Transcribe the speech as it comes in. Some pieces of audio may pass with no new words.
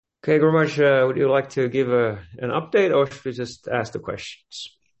Okay, Gurmaj, would you like to give an update, or should we just ask the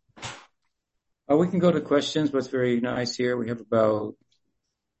questions? We can go to questions, but it's very nice here. We have about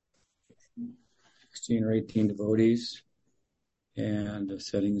 16 or 18 devotees, and the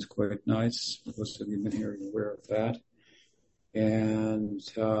setting is quite nice. Most of you have been here and aware of that. And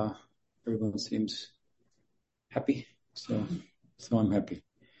everyone seems happy, so I'm happy.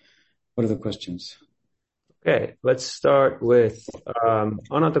 What are the questions? Okay, let's start with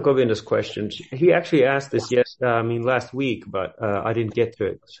Ananta Govinda's questions. He actually asked this last week, but I didn't get to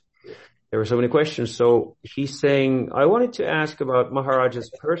it. There were so many questions. So he's saying, I wanted to ask about Maharaja's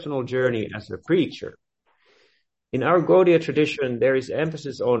personal journey as a preacher. In our Gaudiya tradition, there is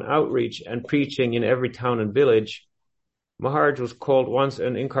emphasis on outreach and preaching in every town and village. Maharaj was called once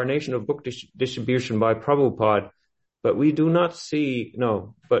an incarnation of book distribution by Prabhupada, but we do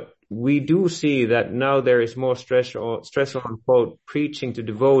see that now there is more stress on, quote, preaching to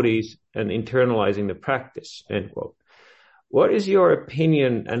devotees and internalizing the practice, end quote. What is your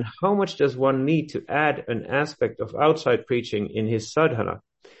opinion, and how much does one need to add an aspect of outside preaching in his sadhana?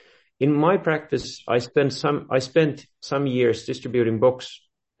 In my practice, I spent some years distributing books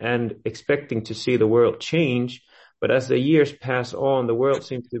and expecting to see the world change, but as the years pass on, the world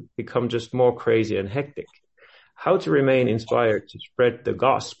seems to become just more crazy and hectic. How to remain inspired to spread the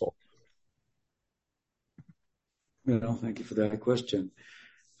gospel? Well, thank you for that question.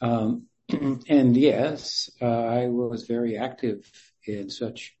 And yes, I was very active in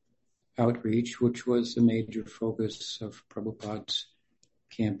such outreach, which was a major focus of Prabhupada's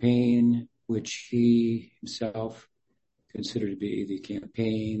campaign, which he himself considered to be the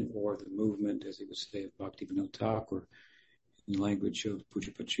campaign or the movement, as he would say, of Bhaktivinoda Thakur, in the language of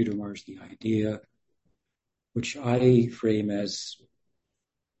Pujapad Sridhar Maharaj, the idea, which I frame as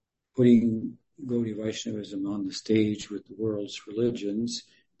putting Gaudiya Vaishnavism on the stage with the world's religions,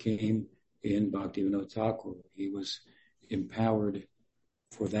 came in Bhaktivinoda Thakur. He was empowered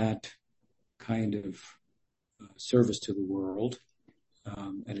for that kind of service to the world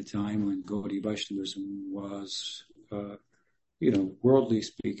at a time when Gaudiya Vaishnavism was, worldly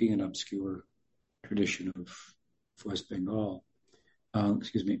speaking, an obscure tradition of West Bengal. And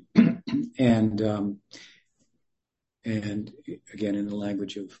again, in the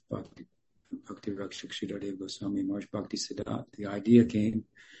language of Bhakti Rakshak Sridhar Goswami Maharaj Bhakti Siddhanta, the idea came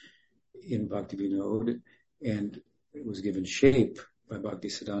in Bhakti Vinod, and it was given shape by Bhakti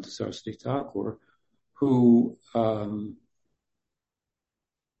Siddhanta Saraswati Thakur, who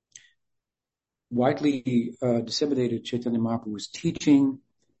widely disseminated Chaitanya Mahaprabhu's teaching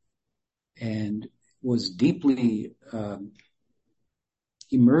and was deeply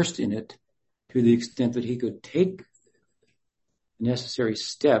immersed in it to the extent that he could take necessary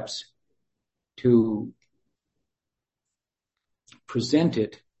steps to present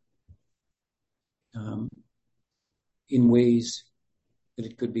it in ways that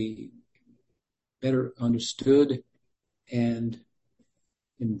it could be better understood and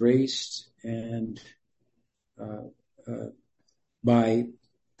embraced and by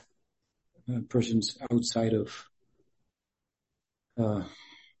persons outside of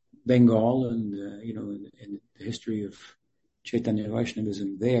Bengal and in the history of Chaitanya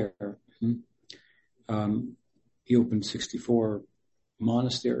Vaishnavism there. He opened 64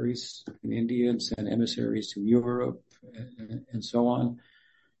 monasteries in India and sent emissaries to Europe and so on.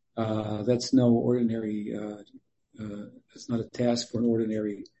 That's no ordinary, that's not a task for an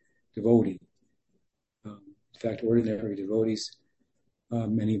ordinary devotee. In fact, ordinary devotees,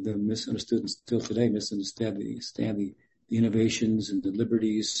 many of them misunderstood and still today misunderstand the innovations and the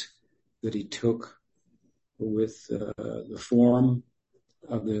liberties that he took with the form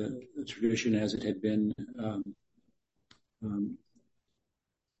of the tradition as it had been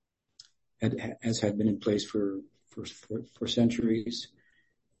as had been in place for centuries.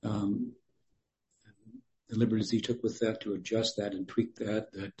 The liberties he took with that to adjust that and tweak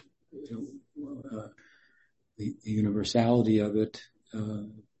that the universality of it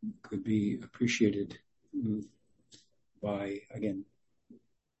could be appreciated by, again,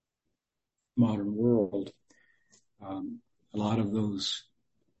 modern world. A lot of those,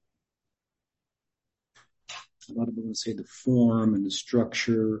 let's say, the form and the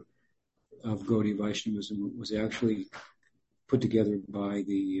structure of Gaudiya Vaishnavism was actually put together by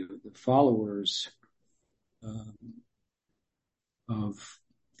the followers of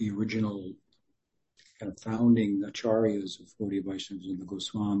the original kind of founding acharyas of Gaudiya Vaishnavism, the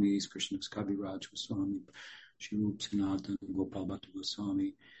Goswamis, Krishnadas Kaviraj Goswami, Shri Rup Sanatan, Gopal Bhatta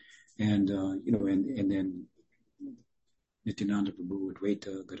Goswami, and then Nityananda Prabhu,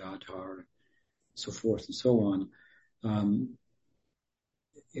 Advaita, Gadadhar, so forth and so on.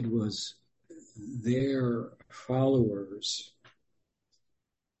 it was their followers,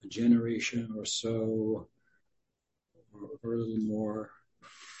 a generation or so, or a little more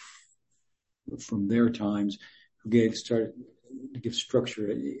from their times, who started to give structure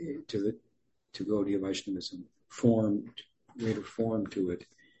to Gaudiya Vaishnavism, greater form to it,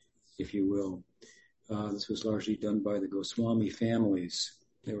 if you will. This was largely done by the Goswami families.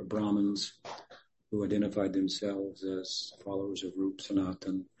 They were Brahmins who identified themselves as followers of Rup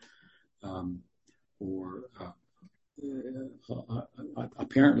Sanatan, or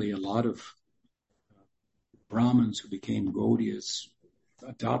apparently a lot of Brahmins who became Gaudiyas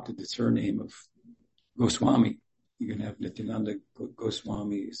adopted the surname of Goswami. You can have Nityananda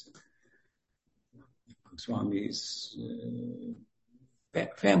Goswami's family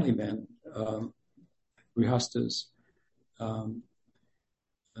men, Grihastas,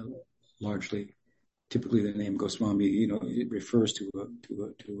 largely. Typically, the name Goswami, it refers to a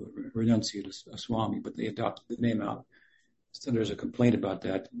renunciate, a Swami, but they adopted the name out. So there's a complaint about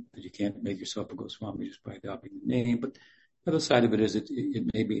that you can't make yourself a Goswami just by adopting the name. But the other side of it is it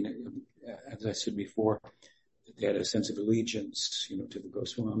may be, as I said before, they had a sense of allegiance, to the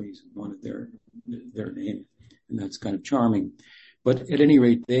Goswamis and wanted their name, and that's kind of charming. But at any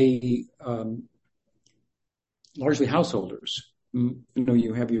rate, they largely householders.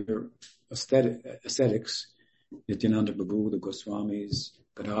 You have your ascetics, Nityananda Prabhu, the Goswamis,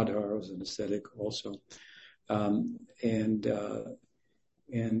 Gadadhar was an ascetic also, and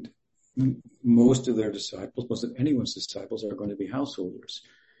most of their disciples, most of anyone's disciples, are going to be householders.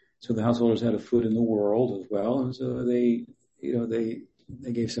 So the householders had a foot in the world as well, and so they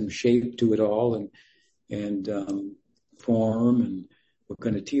gave some shape to it all and form, and what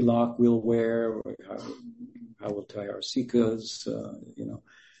kind of tilak we'll wear, or how we'll tie our sikas,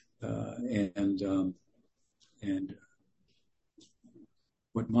 and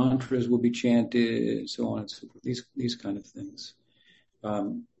what mantras will be chanted, and so on and so forth. These kind of things,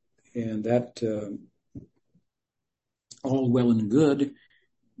 and that all well and good,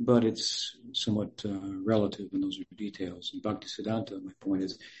 but it's somewhat relative, and those are details. And Bhaktisiddhanta, my point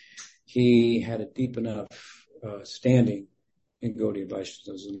is, he had a deep enough standing in Gaudiya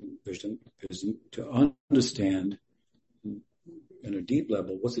Vaishnavism to understand on a deep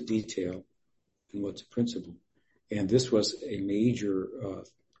level what's a detail and what's a principle. And this was a major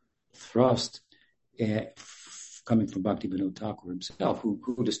thrust coming from Bhaktivinoda Thakur himself,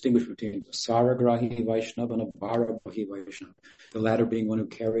 who distinguished between a Saragrahi Vaishnava and a Bharabahi Vaishnava, the latter being one who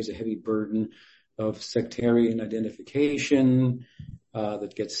carries a heavy burden of sectarian identification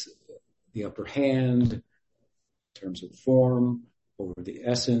that gets the upper hand in terms of form over the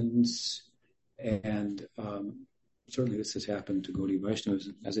essence. And certainly this has happened to Gaudiya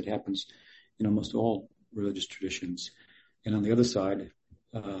Vaishnavism, as it happens in almost all religious traditions. And on the other side,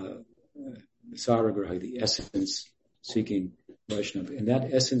 Saragrahi, the essence-seeking Vaishnava. And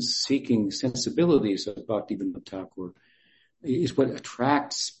that essence-seeking sensibilities of Bhaktivinoda Thakur is what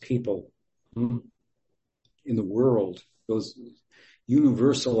attracts people in the world. Those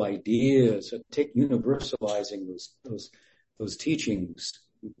universal ideas, take universalizing those teachings,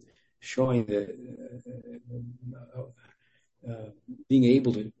 showing that being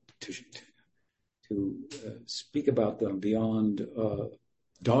able to speak about them beyond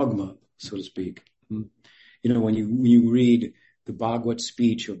dogma, so to speak. When you read the Bhagavad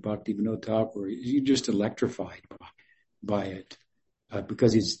speech of Bhaktivinoda Thakur, you're just electrified by it,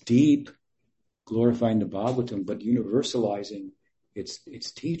 because it's deep, glorifying the Bhagavatam, but universalizing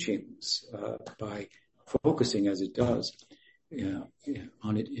its teachings by focusing, as it does,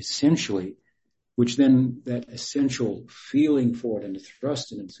 on it essentially, which then that essential feeling for it and the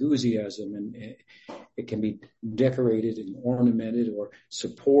thrust and enthusiasm, and it can be decorated and ornamented or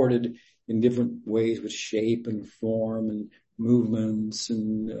supported in different ways with shape and form and movements,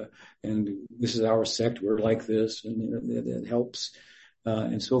 and this is our sect, we're like this, and it helps,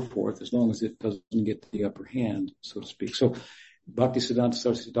 and so forth, as long as it doesn't get the upper hand, so to speak. So Bhaktisiddhanta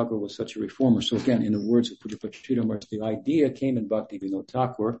Saraswati Thakur was such a reformer. So again, in the words of Pujapachita Maharaj, the idea came in Bhaktivinoda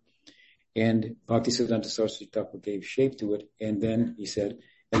Thakur, and Bhaktisiddhanta Saraswati Thakur gave shape to it, and then he said,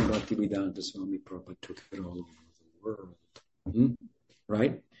 and Bhaktivedanta Swami Prabhupada took it all over the world.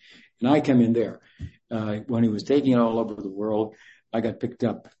 Right? And I come in there. When he was taking it all over the world, I got picked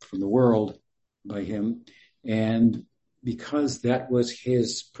up from the world by him, and because that was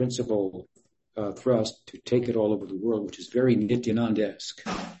his principal thrust, to take it all over the world, which is very Nityananda-esque.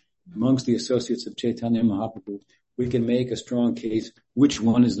 Amongst the associates of Chaitanya Mahaprabhu, we can make a strong case which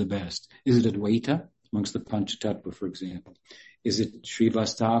one is the best. Is it Advaita, amongst the Panchatattva, for example? Is it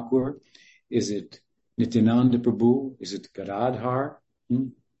Srivas Thakur? Is it Nityananda Prabhu? Is it Gadadhar?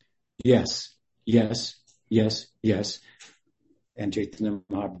 Yes, yes, yes, yes. And Chaitanya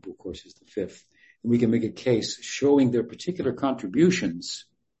Mahaprabhu, of course, is the fifth. And we can make a case showing their particular contributions.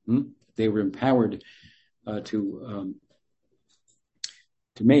 They were empowered to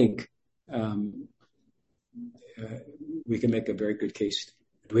make. We can make a very good case.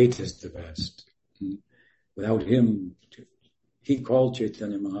 Advaita is the best. Without him, he called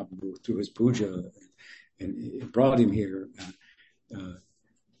Chaitanya Mahaprabhu through his puja and brought him here.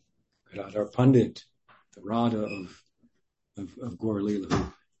 Our Pandit, the Radha of Gaur-lila,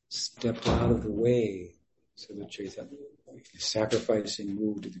 who stepped out of the way so that Chaitanya, sacrificing,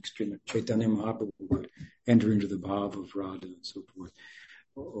 moved to the extreme. Chaitanya Mahaprabhu would enter into the bhava of Radha and so forth.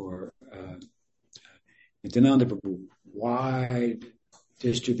 Or Nityananda Prabhu, wide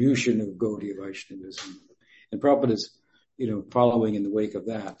distribution of Gaudiya Vaishnavism. And Prabhupada is, following in the wake of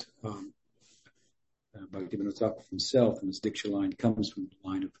that. Bhaktivinoda Thakur himself, in his Diksha line, comes from the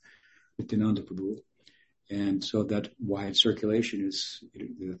line of Nityananda Prabhu. And so that wide circulation is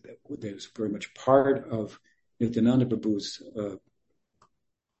very much part of Nityananda Prabhu's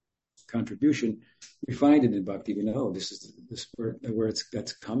contribution. We find it in Bhaktivinoda. This is where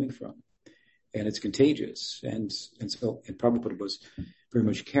that's coming from. And it's contagious. And Prabhupada was very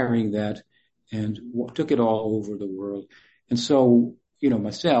much carrying that and took it all over the world. And so,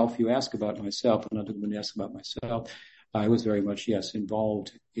 myself, you ask about myself, and I'm going to ask about myself. I was very much,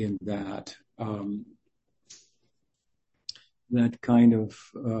 involved in that, that kind of,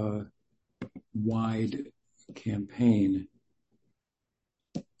 wide campaign.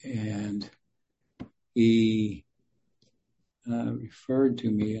 And he, referred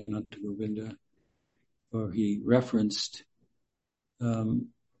to me, not to Govinda, or he referenced,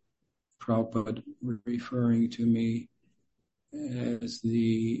 Prabhupada referring to me as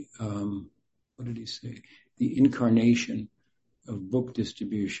the, what did he say? The incarnation of book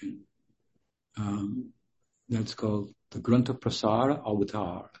distribution. That's called the Grantha Prasara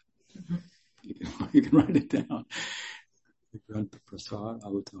Avatar. You can write it down. The Grantha Prasara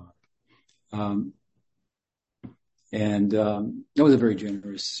Avatar. That was a very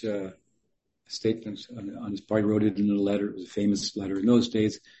generous statement on his part. He wrote it in a letter. It was a famous letter. In those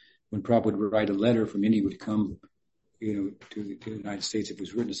days, when Prabhupada would write a letter from India, would come, to the United States. It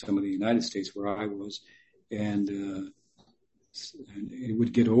was written to some of the United States where I was, and it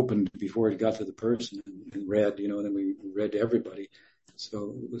would get opened before it got to the person and read, and then we read to everybody.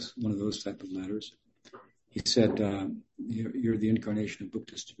 So it was one of those type of letters. He said, you're the incarnation of book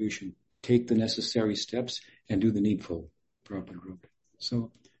distribution. Take the necessary steps and do the needful, Prabhupada wrote.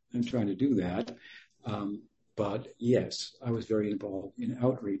 So I'm trying to do that. But yes, I was very involved in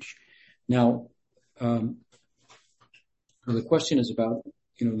outreach. Now, the question is about,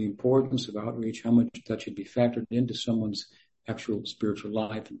 the importance of outreach, how much that should be factored into someone's actual spiritual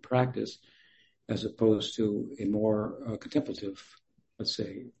life and practice, as opposed to a more contemplative, let's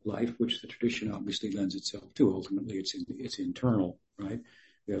say, life, which the tradition obviously lends itself to. Ultimately, it's internal, right?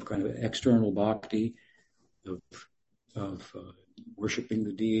 We have kind of external bhakti of worshiping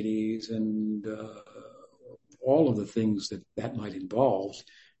the deities and all of the things that might involve,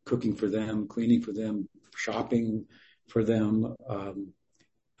 cooking for them, cleaning for them, shopping for them,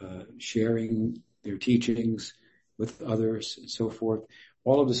 sharing their teachings with others, and so forth.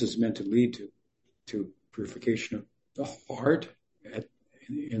 All of this is meant to lead to purification of the heart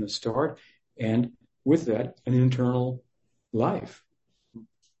in the start, and with that, an internal life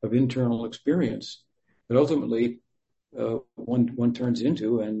of internal experience that ultimately one turns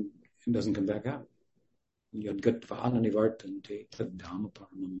into and doesn't come back out.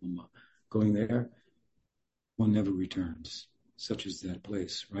 Going there, one never returns. Such is that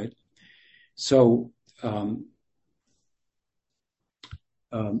place, right? So, I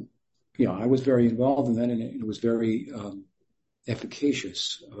was very involved in that, and it was very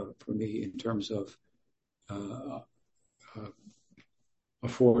efficacious for me in terms of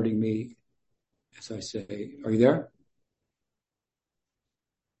affording me, as I say, are you there?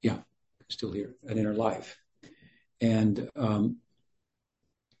 Yeah, still here, an inner life. And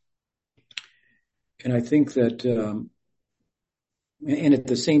I think that, and at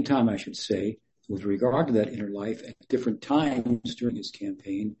the same time, I should say, with regard to that inner life, at different times during his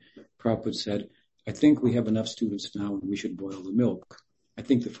campaign, Prabhupada said, I think we have enough students now and we should boil the milk. I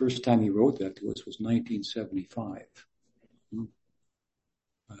think the first time he wrote that to us was 1975.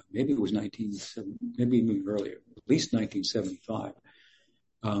 Maybe it was 1970, maybe even earlier, at least 1975.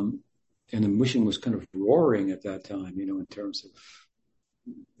 And the mission was kind of roaring at that time, in terms of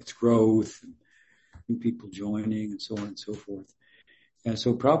its growth and new people joining and so on and so forth. And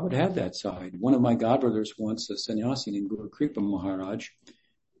so Prabhupada had that side. One of my godbrothers once, a sannyasi named Guru Kripa Maharaj,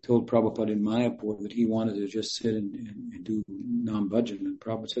 told Prabhupada in Mayapur that he wanted to just sit and do nam-bhajan. And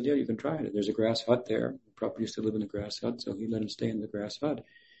Prabhupada said, yeah, you can try it. There's a grass hut there. Prabhupada used to live in a grass hut, so he let him stay in the grass hut.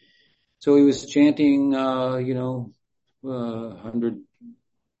 So he was chanting,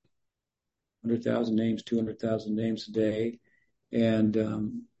 100,000 names, 200,000 names a day.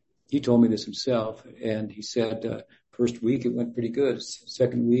 And he told me this himself. And he said, first week it went pretty good.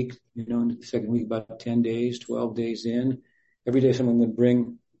 Second week, about 10 days, 12 days in, every day someone would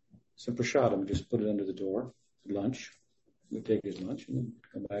bring some prasadam, just put it under the door, lunch. He would take his lunch and then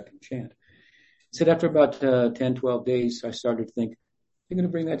come back and chant. He said after about 10, 12 days, I started to think, you're going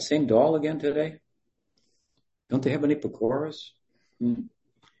to bring that same doll again today? Don't they have any pakoras?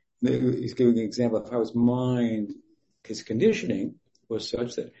 He's giving an example of how his mind, his conditioning was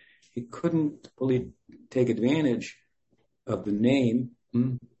such that he couldn't fully take advantage of the name,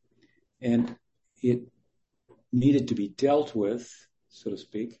 and it needed to be dealt with, so to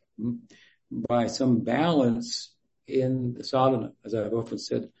speak, by some balance in the sadhana. As I've often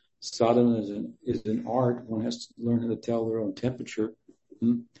said, sadhana is an art. One has to learn how to tell their own temperature.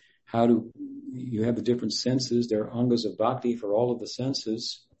 You have the different senses. There are angas of bhakti for all of the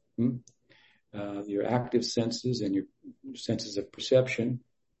senses. Your active senses and your senses of perception.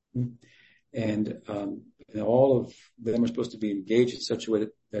 And all of them are supposed to be engaged in such a way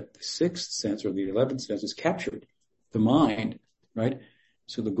that the sixth sense or the 11th sense is captured, the mind, right?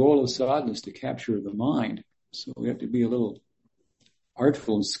 So the goal of sadhana is to capture the mind. So we have to be a little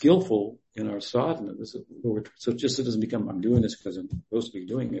artful and skillful in our sadhana. So just it doesn't become, I'm doing this because I'm supposed to be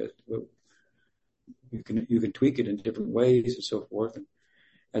doing it. You can tweak it in different ways and so forth. And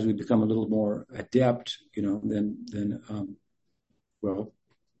as we become a little more adept, then we're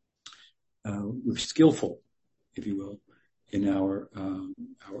skillful, if you will, in our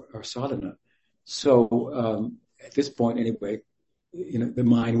sadhana. So at this point, anyway, the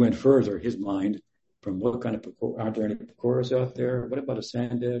mind went further. His mind, from what kind of aren't there any pakoras out there? What about a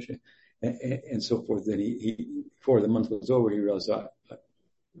sandesh? And so forth. Then he before the month was over, he realized,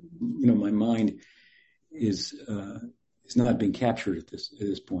 my mind is not being captured at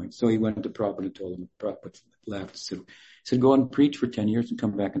this point. So he went to Prabhupada and told him. Prabhupada laughed and said, go and preach for 10 years and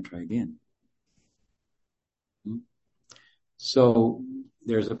come back and try again. So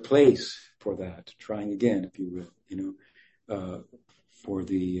there's a place for that, trying again, if you will, for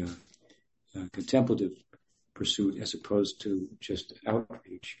the contemplative pursuit as opposed to just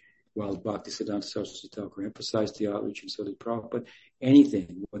outreach. While Bhaktisiddhanta Saraswati Thakur emphasized the outreach, and so did Prabhupada,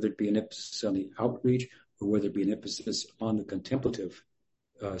 anything, whether it be an emphasis on the outreach or whether it be an emphasis on the contemplative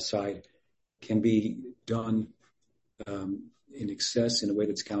side, can be done in excess in a way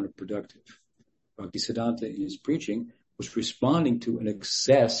that's counterproductive. Bhaktisiddhanta in his preaching was responding to an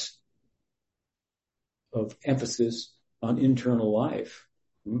excess of emphasis on internal life,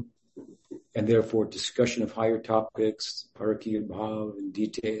 and therefore discussion of higher topics, parakya-bhava in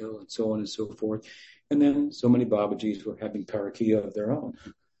detail, and so on and so forth. And then so many Babajis were having parakya of their own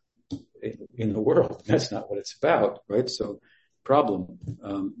in the world. That's not what it's about, right? So problem.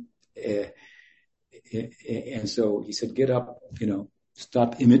 And so he said, get up,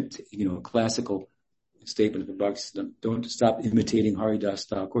 stop classical statement of the Bhakti. Don't stop imitating Haridas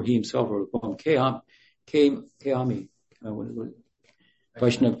Thakur. He himself wrote a poem, Kayami,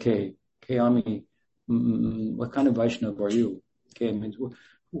 Vaishnav K. Kayami, what kind of Vaishnav are you? K means,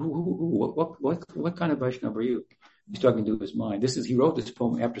 what kind of Vaishnav are you? He's talking to his mind. He wrote this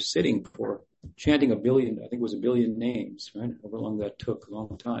poem after sitting for chanting 1 billion, I think it was 1 billion names, right? However long that took, a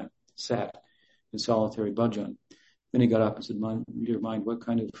long time. Sat in solitary bhajan. Then he got up and said, dear mind, what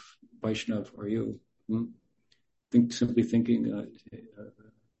kind of Vaishnav are you? Simply thinking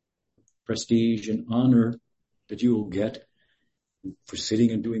prestige and honor that you will get for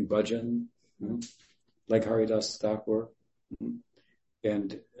sitting and doing bhajan, like Haridas Thakur.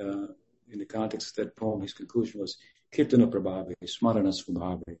 And in the context of that poem, his conclusion was, Kirtana Prabhave, Smarana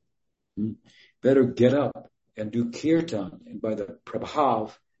Swabhave. Better get up and do kirtan, and by the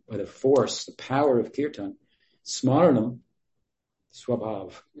prabhav, by the force, the power of kirtan, Smaranam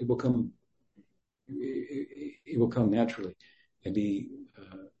Swabhav, it will come naturally and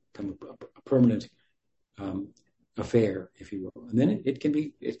become a permanent affair, if you will. And then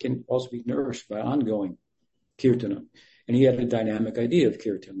it can also be nourished by ongoing kirtanam. And he had a dynamic idea of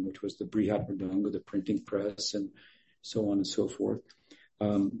kirtan, which was the Brihat Mridanga, the printing press, and so on and so forth.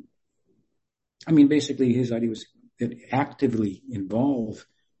 Basically his idea was that actively involve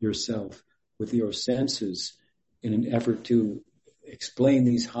yourself with your senses in an effort to explain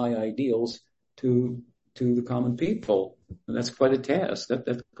these high ideals to the common people, And that's quite a task. That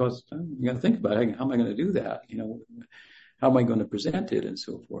because you got to think about it. How am I going to do that? How am I going to present it and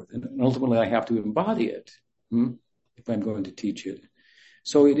so forth? And ultimately, I have to embody it if I'm going to teach it.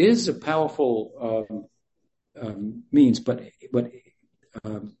 So it is a powerful means, but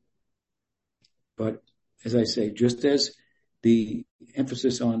as I say, just as the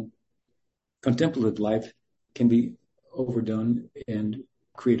emphasis on contemplative life can be overdone and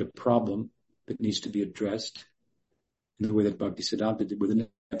create a problem that needs to be addressed in the way that Bhaktisiddhanta did, with an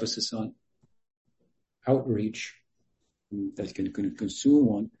emphasis on outreach that can consume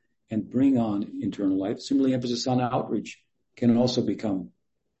one and bring on internal life. Similarly, emphasis on outreach can also become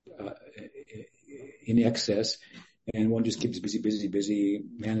in excess, and one just keeps busy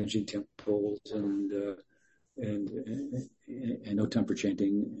managing temples and no time for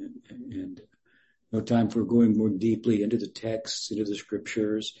chanting and no time for going more deeply into the texts, into the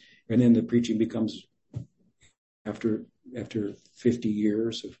scriptures. And then the preaching becomes, after 50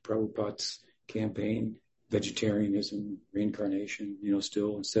 years of Prabhupada's campaign, vegetarianism, reincarnation,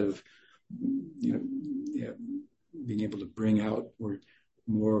 still, instead of, being able to bring out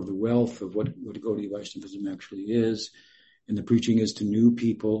more of the wealth of what Gaudiya Vaishnavism actually is. And the preaching is to new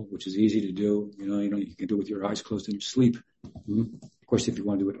people, which is easy to do. You can do it with your eyes closed in your sleep. Of course, if you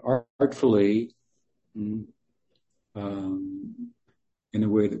want to do it artfully, in a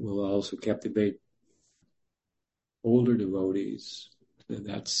way that will also captivate older devotees,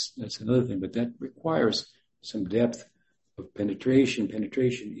 that's another thing. But that requires some depth of penetration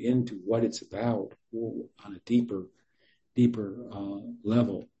into what it's about on a deeper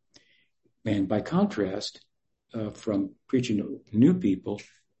level. And by contrast, from preaching to new people,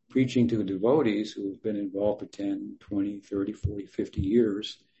 preaching to devotees who have been involved for 10, 20, 30, 40, 50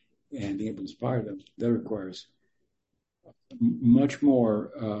 years, and being able to inspire them, that requires much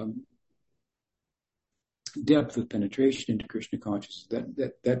more depth of penetration into Krishna consciousness.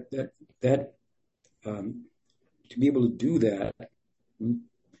 That to be able to do that,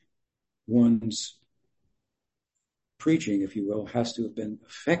 one's preaching, if you will, has to have been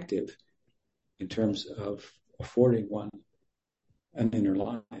effective in terms of affording one an inner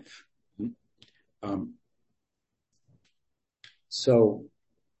life. So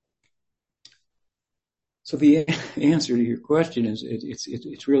the answer to your question is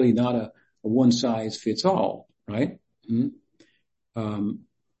it's really not a one size fits all, right?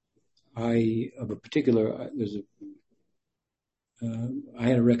 I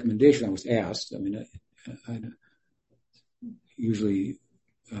had a recommendation. I was asked. I usually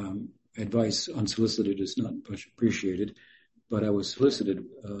advice unsolicited is not much appreciated, but I was solicited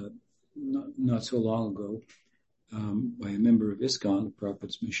not so long ago by a member of ISKCON,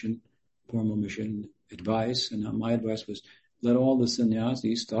 Prabhupada's mission, formal mission advice, and my advice was, let all the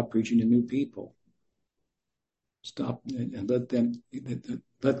sannyasis stop preaching to new people. Stop and let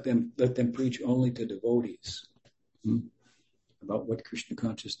them preach only to devotees about what Krishna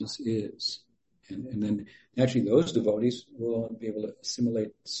consciousness is. And then naturally those devotees will only be able to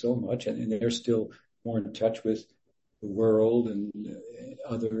assimilate so much, and they're still more in touch with the world and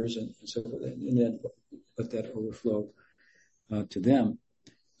others and so forth, and then let that overflow to them.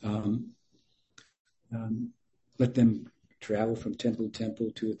 Let them travel from temple to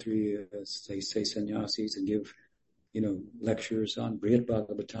temple, 2 or 3, say sannyasis, and give, lectures on Brihad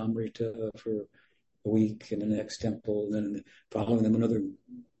Bhagavatamrita for a week in the next temple, and then following them another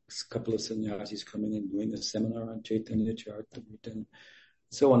couple of sannyasis coming and doing a seminar on Chaitanya Charitamrita, and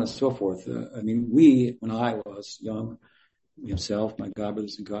so on and so forth. When I was young, myself, my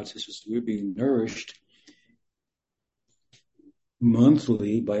godbrothers and godsisters, we were being nourished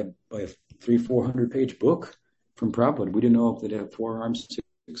monthly by a 300-400 page book from Prabhupada. We didn't know if they'd have 4 arms,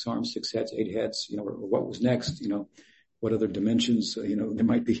 6 arms, 6 heads, 8 heads, or what was next, what other dimensions, there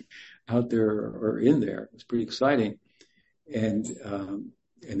might be out there or in there. It was pretty exciting. And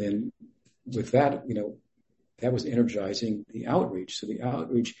then with that, that was energizing the outreach. So the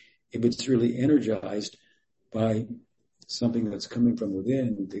outreach, if it's really energized by something that's coming from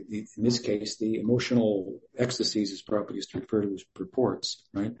within, in this case, the emotional ecstasies, as Prabhupada used to refer to as purports,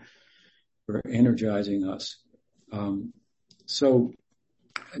 right? For energizing us. So,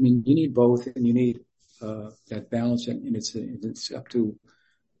 you need both, and you need that balance, and it's up to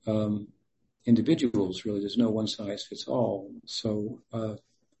individuals, really. There's no one size fits all. So,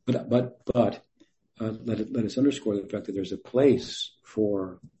 but let us underscore the fact that there's a place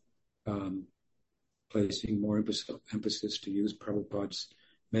for placing more emphasis, to use Prabhupada's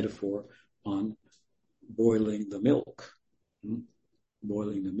metaphor, on boiling the milk.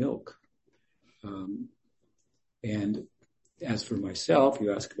 Boiling the milk. And as for myself,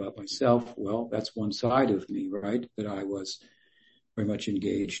 you ask about myself. Well, that's one side of me, right? That I was very much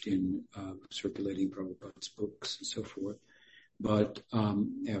engaged in circulating Prabhupada's books and so forth. But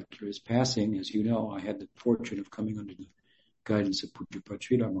after his passing, as you know, I had the fortune of coming under the guidance of Pujapad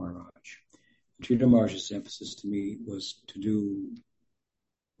Sridhar Maharaj. Sridhar Maharaj's emphasis to me was to do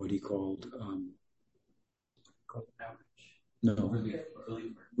what he called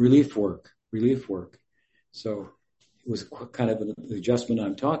relief work. So it was kind of an adjustment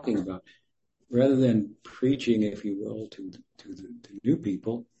I'm talking about. Rather than preaching, if you will, to new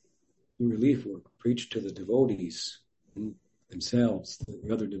people, do relief work. Preach to the devotees themselves,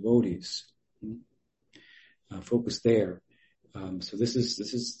 the other devotees. Focus there. So this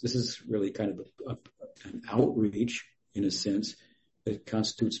is really kind of an outreach in a sense that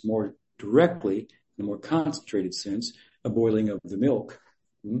constitutes more directly, in a more concentrated sense, a boiling of the milk.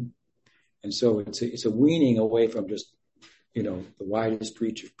 And so it's a weaning away from just, the widest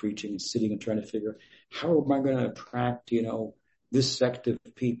reach of preaching and sitting and trying to figure, how am I going to attract, this sect of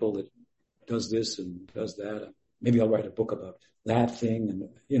people that does this and does that? Maybe I'll write a book about that thing. And,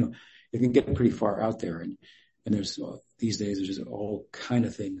 it can get pretty far out there. And there's, these days, there's just all kind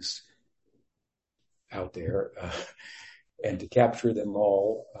of things out there. And to capture them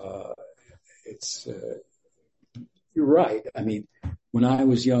all, you're right. I mean, when I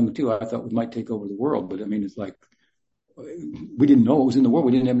was young too, I thought we might take over the world, but I mean, it's like, we didn't know what was in the world.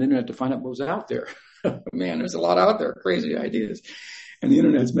 We didn't have an internet to find out what was out there. Man, there's a lot out there, crazy ideas. And the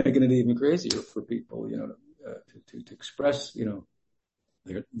internet's making it even crazier for people, to express,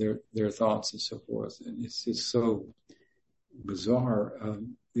 their thoughts and so forth. And it's just so bizarre.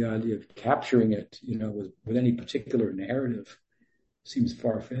 The idea of capturing it, with any particular narrative seems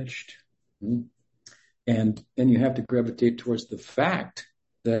far-fetched. And then you have to gravitate towards the fact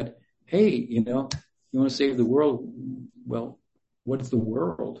that, hey, you want to save the world? Well, what is the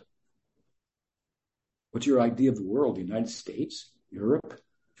world? What's your idea of the world? The United States, Europe,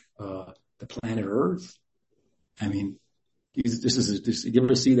 the planet Earth? I mean, this is you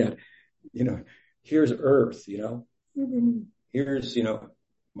ever see that? Here's Earth. Here's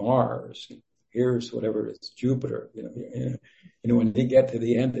Mars. Here's whatever it's Jupiter. When you get to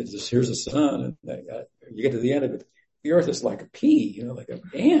the end, here's the sun, and you get to the end of it. The Earth is like a pea, like an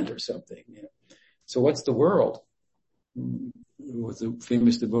ant or something. So what's the world? Was a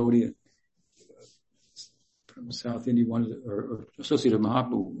famous devotee from South India, or associate of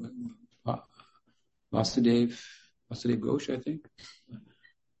Mahaprabhu, Vasudev Ghosh, I think,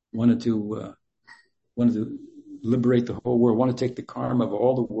 wanted to liberate the whole world, wanted to take the karma of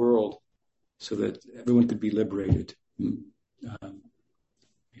all the world so that everyone could be liberated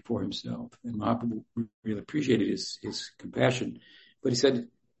before himself. And Mahaprabhu really appreciated his compassion, but he said,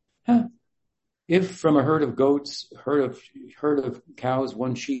 if from a herd of goats, herd of cows,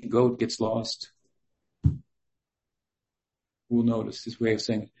 one she-goat gets lost, we'll notice his way of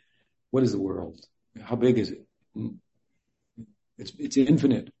saying, what is the world? How big is it? It's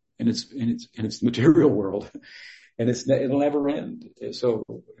infinite, and it's the material world, and it'll never end. So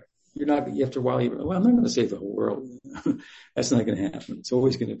after a while, I'm not going to save the whole world. That's not going to happen. It's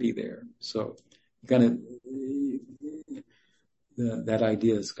always going to be there. So kind of, that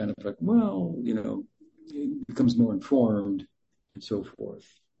idea is kind of like, it becomes more informed and so forth.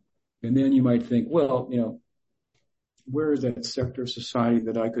 And then you might think, where is that sector of society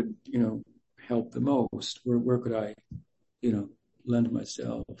that I could, help the most? Where could I, lend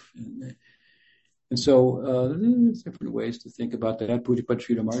myself? And so there's different ways to think about that. Pujapad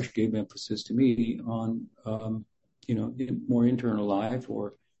Sridhar Maharaj gave emphasis to me on, more internal life,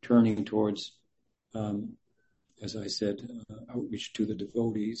 or turning towards, as I said, outreach to the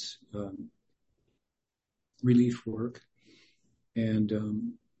devotees, relief work, and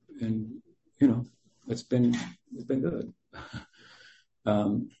it's been good.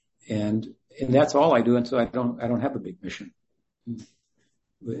 And that's all I do, and so I don't have a big mission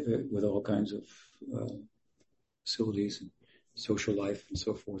with all kinds of facilities and social life and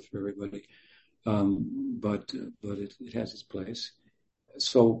so forth for everybody. But it has its place.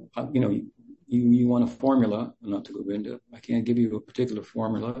 So you want a formula, not to go into. I can't give you a particular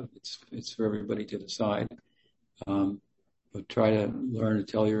formula. It's for everybody to decide. But try to learn to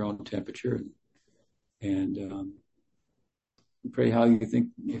tell your own temperature, and pray how you think.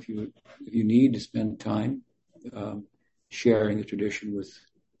 If you need to spend time sharing the tradition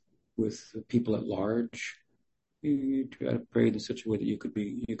with people at large, you try to pray in such a way that you could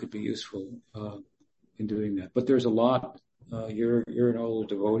be useful in doing that. But there's a lot. You're an old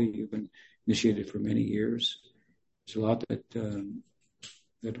devotee. You've been initiated for many years. There's a lot that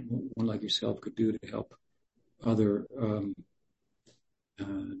one like yourself could do to help other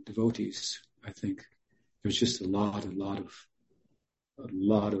devotees. I think there's just a lot of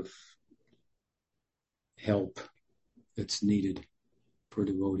help that's needed for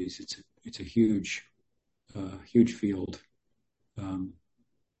devotees. It's a huge field, and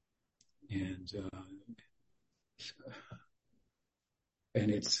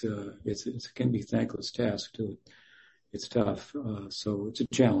it can be a thankless task too. It's tough, so it's a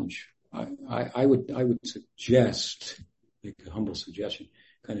challenge. I would suggest, make a humble suggestion,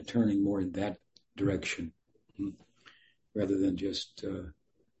 kind of turning more in that direction, rather than just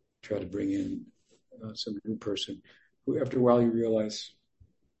try to bring in some new person who, after a while, you realize,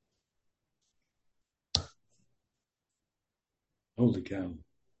 holy cow,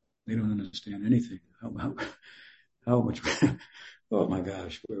 they don't understand anything. How much? Oh my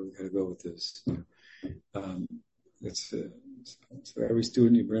gosh, where we got to go with this? So every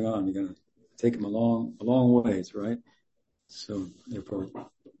student you bring on, you're going to take them a long ways, right? So therefore,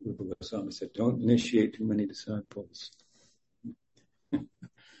 Swami said, don't initiate too many disciples.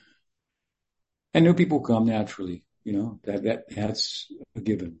 And new people come naturally, that's a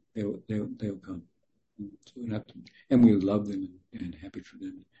given. They'll come. So and we love them and happy for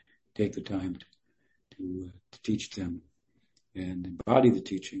them. Take the time to teach them and embody the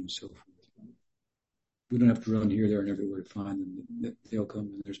teaching and so forth. We don't have to run here, there, and everywhere to find them. They'll come,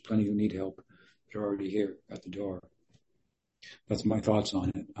 and there's plenty who need help. They're already here at the door. That's my thoughts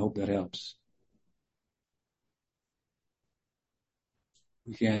on it. I hope that helps.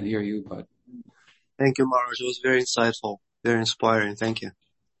 We can't hear you, but... Thank you, Maharaj. It was very insightful, very inspiring. Thank you.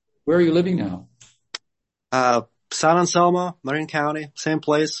 Where are you living now? San Anselmo, Marin County, same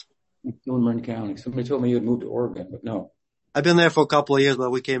place. Still in Marin County. Somebody told me you had moved to Oregon, but no. I've been there for a couple of years,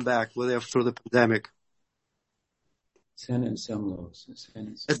 but we came back. We're there through the pandemic. San Anselmo. It's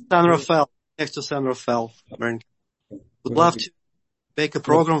San Rafael, next to San Rafael. Would love to make a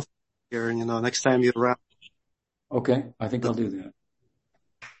program here, next time you're around. Okay, I think I'll do that.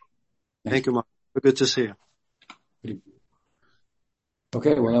 Thank you, Mark. Good to see you.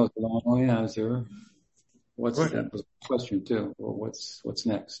 Okay, well, that was a long answer. That was a question too. Well, what's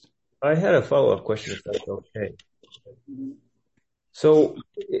next? I had a follow-up question, if that's okay. So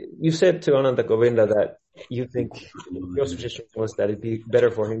you said to Ananta Govinda that you think your suggestion was that it'd be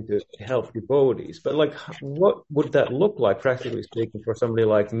better for him to help devotees. But what would that look like, practically speaking, for somebody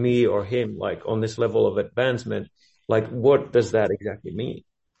like me or him, on this level of advancement? What does that exactly mean?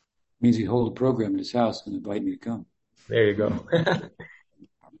 It means he'd hold a program in his house and invite me to come. There you go. It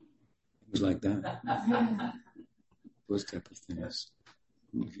was like that. Those type of things.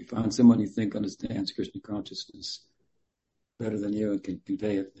 If you find someone you think understands Krishna consciousness better than you and can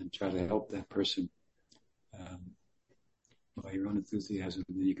convey it, and try to help that person by your own enthusiasm,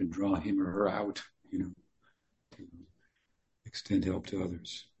 then you can draw him or her out, to extend help to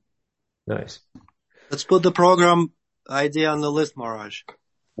others. Nice. Let's put the program idea on the list, Maharaj.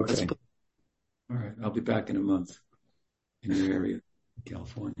 Okay. All right. I'll be back in a month in your area,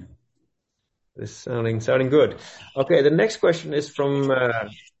 California. This is sounding good. Okay, the next question is from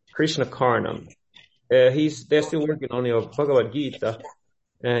Krishna Karnam. They're still working on your Bhagavad-Gita.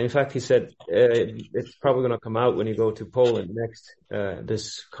 In fact, he said it's probably going to come out when you go to Poland next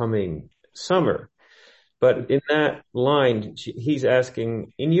this coming summer. But in that line, he's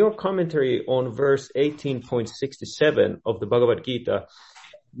asking, in your commentary on verse 18.67 of the Bhagavad-Gita,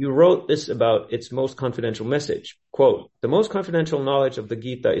 you wrote this about its most confidential message. Quote, the most confidential knowledge of the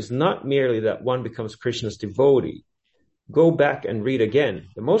Gita is not merely that one becomes Krishna's devotee. Go back and read again.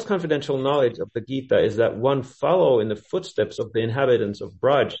 The most confidential knowledge of the Gita is that one follow in the footsteps of the inhabitants of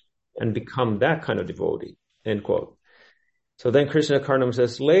Braj and become that kind of devotee. End quote. So then Krishna Karnam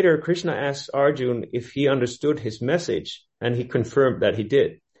says, later Krishna asks Arjuna if he understood his message, and he confirmed that he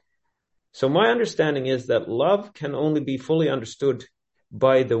did. So my understanding is that love can only be fully understood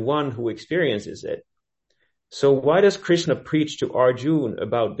by the one who experiences it. So why does Krishna preach to Arjuna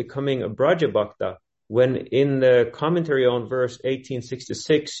about becoming a Vraja-bhakta when in the commentary on verse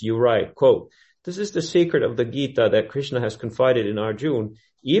 1866 you write, quote, this is the secret of the Gita that Krishna has confided in Arjuna,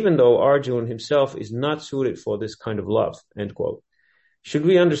 even though Arjuna himself is not suited for this kind of love, end quote. Should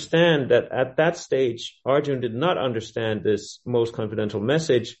we understand that at that stage, Arjuna did not understand this most confidential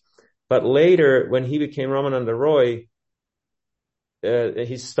message, but later when he became Ramananda Roy,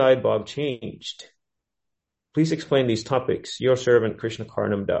 his sthayi-bhava changed? Please explain these topics. Your servant Krishna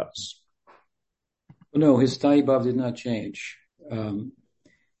Karnam does. No, his sthayi-bhava did not change.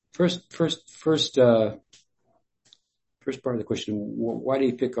 First part of the question: why did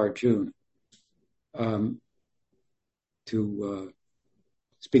he pick Arjuna to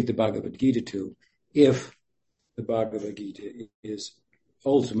speak the Bhagavad Gita to, if the Bhagavad Gita is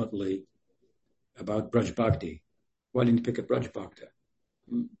ultimately about Vraja-bhakti. Why didn't you pick up Vraja-bhakti?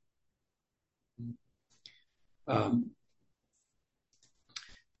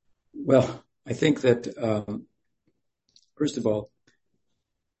 Well, I think that, first of all,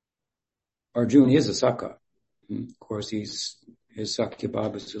 Arjuna is a Sakya. Of course, his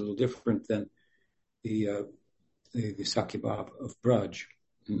Sakya-bhava is a little different than the Sakya-bhava of Braj.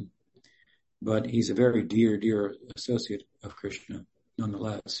 But he's a very dear associate of Krishna,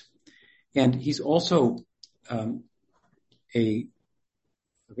 nonetheless. And he's also a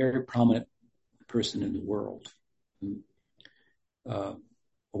very prominent person in the world, a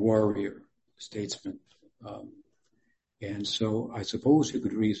warrior, a statesman. And so I suppose you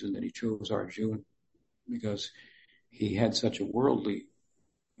could reason that he chose Arjuna because he had such a worldly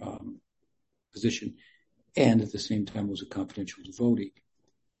position and at the same time was a confidential devotee.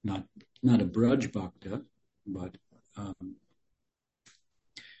 Not a Braj bhakta, but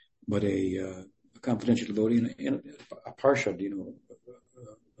a confidential devotee and a parshad,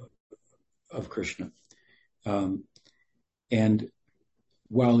 of Krishna. And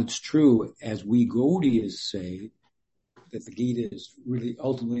while it's true, as we Gaudiyas say, that the Gita is really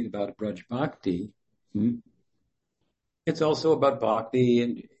ultimately about Vraja-bhakti, it's also about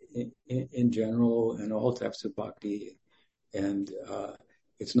bhakti in general and all types of bhakti. And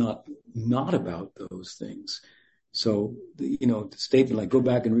it's not about those things. So, the statement like, go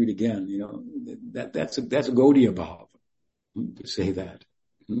back and read again, that's a Gaudiya bhava to say that.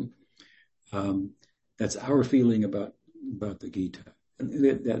 That's our feeling about the Gita. And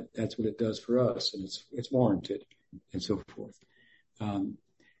that's what it does for us, and it's warranted and so forth. But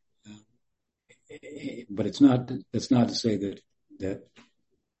that's not to say that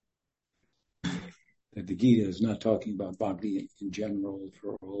the Gita is not talking about bhakti in general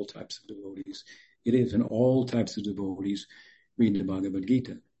for all types of devotees. It is, and all types of devotees read the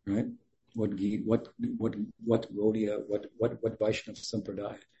Bhagavad-Gita, right? What Gaudiya, what Vaishnava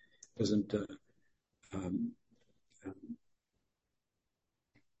Sampradaya doesn't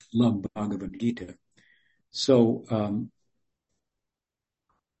love Bhagavad-Gita. So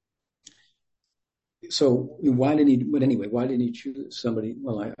why didn't he choose somebody?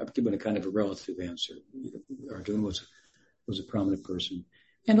 Well, I've given a kind of a relative answer. Arjuna was a prominent person.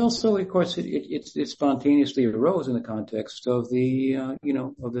 And also, of course, it spontaneously arose in the context of the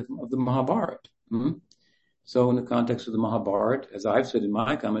Mahabharata. So in the context of the Mahabharata, as I've said in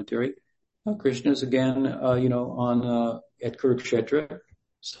my commentary, Krishna is again, at Kurukshetra.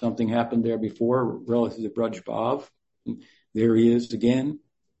 Something happened there before relative to Braj-bhava. There he is again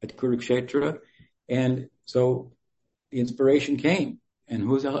at Kurukshetra. And so the inspiration came. And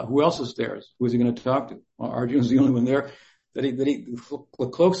who else is there? Who is he going to talk to? Well, Arjuna's the only one there. The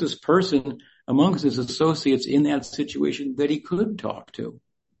closest person amongst his associates in that situation that he could talk to.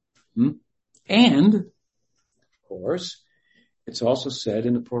 And, of course, it's also said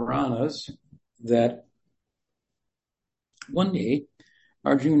in the Puranas that one day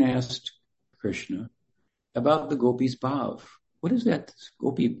Arjuna asked Krishna about the gopis' bhav. What is that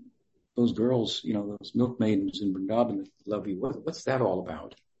gopi, those girls, those milkmaidens in Vrindavan that love you? What's that all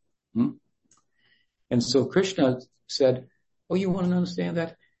about? And so Krishna said, oh, you want to understand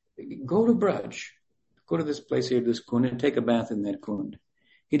that? Go to Braj. Go to this place here, this kund, and take a bath in that kund.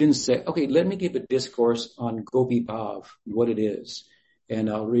 He didn't say, okay, let me give a discourse on gopi bhav, what it is, and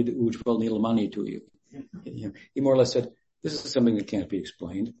I'll read Ujjval Nilamani to you. He more or less said, this is something that can't be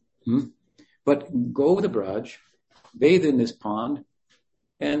explained. But go to Braj, bathe in this pond,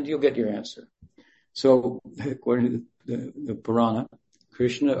 and you'll get your answer. So, according to the Purana,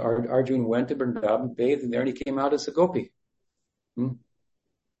 Arjuna went to Vrindavan, bathed in there, and he came out as a gopi.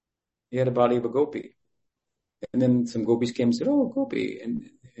 He had a body of a gopi. And then some gopis came and said, oh, gopi.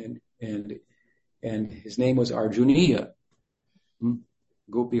 And his name was Arjuniya.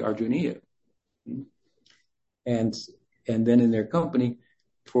 Gopi Arjuniya. And then in their company,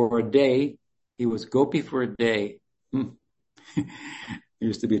 for a day, he was gopi for a day. There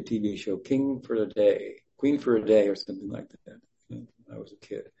used to be a TV show, King for a Day, Queen for a Day, or something like that. When I was a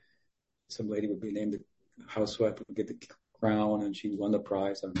kid, some lady would be named a housewife, would get the crown, and she won the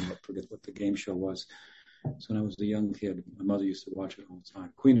prize. I forget what the game show was. So when I was a young kid, my mother used to watch it all the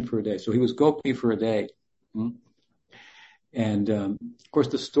time. Queen for a Day. So he was gopi for a day. And of course,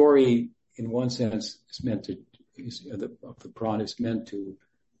 the story, in one sense, is meant to, of the Purana, is meant to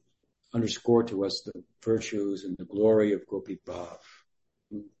underscore to us the virtues and the glory of gopi bhav.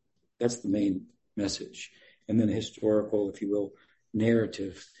 That's the main message. And then a historical, if you will,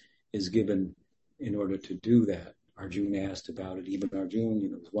 narrative is given in order to do that. Arjuna asked about it. Even Arjuna,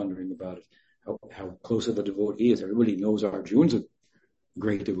 was wondering about it, how close of a devotee he is. Everybody knows Arjuna's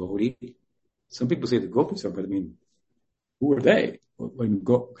great devotee. Some people say the gopis are, but I mean, who are they? When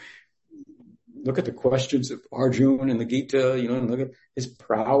look at the questions of Arjuna in the Gita, and look at his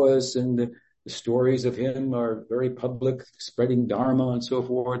prowess, and the stories of him are very public, spreading dharma and so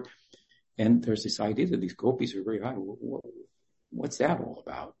forth. And there's this idea that these gopis are very high. What's that all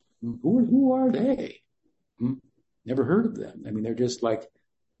about? Who are they? Never heard of them. I mean, they're just like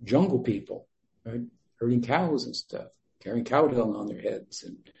jungle people, right? Herding cows and stuff, carrying cow dung on their heads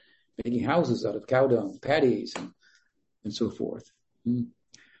and making houses out of cow dung, paddies and so forth.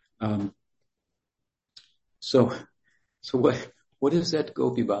 So what is that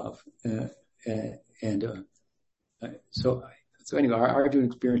gopi bhav? So anyway, Arjuna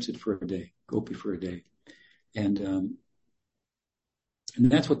experienced it for a day, gopi for a day, and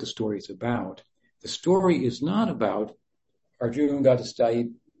that's what the story is about. The story is not about Arjuna got to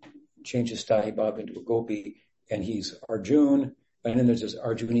change his sthayi-bhava into a gopi, and he's Arjuna, and then there's this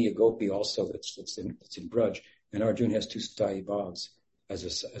Arjuniya gopi also that's in Braj, and Arjuna has two sthayi-bhavas as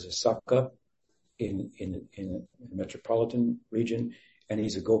a Saka in a metropolitan region, and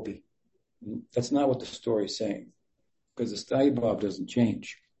he's a gopi. That's not what the story is saying, because the sthayi-bhava doesn't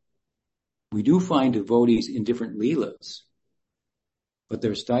change. We do find devotees in different leelas, but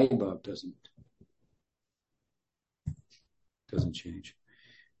their sthayi-bhava doesn't change.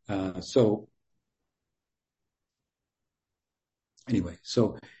 So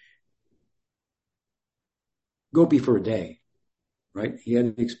gopi for a day, right? He had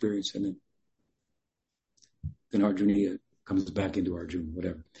an experience, and then Arjuna comes back into Arjuna,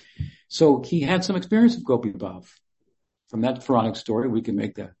 whatever. So he had some experience of gopi bhav. From that Puranic story, we can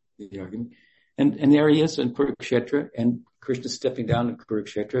make the argument. And there he is in Kurukshetra, and Krishna stepping down in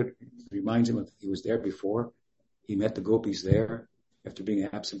Kurukshetra reminds him of he was there before. He met the gopis there after being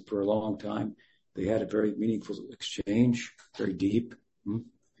absent for a long time. They had a very meaningful exchange, very deep, where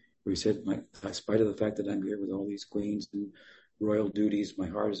he said, in spite of the fact that I'm here with all these queens and royal duties, my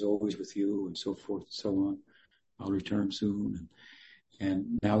heart is always with you, and so forth and so on. I'll return soon.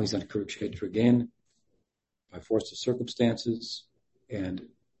 And now he's on Kurukshetra again by force of circumstances, and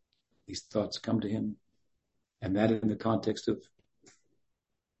these thoughts come to him, and that in the context of,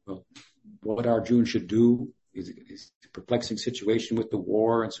 what Arjuna should do. His perplexing situation with the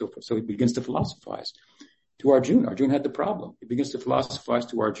war and so forth. So he begins to philosophize to Arjuna. Arjuna had the problem. He begins to philosophize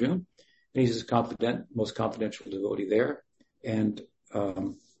to Arjuna, and he's his most confidential devotee there. And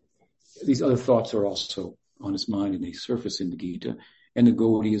these other thoughts are also on his mind, and they surface in the Gita, and the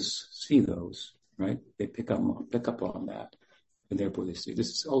devotees see those, right? They pick up on that, and therefore they say, this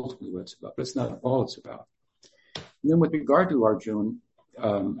is ultimately what it's about, but it's not all it's about. And then with regard to Arjuna,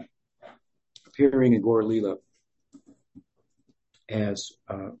 appearing in Vraja-lila as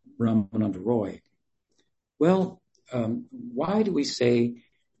Ramananda Roy. Well, why do we say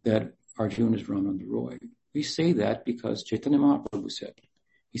that Arjuna is Ramananda Roy? We say that because Chaitanya Mahaprabhu said.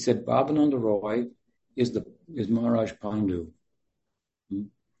 He said Bhavananda Roy is Maharaj Pandu, and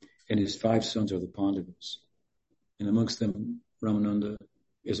his 5 sons are the Pandavas, and amongst them Ramananda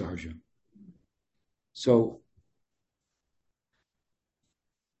is Arjuna. So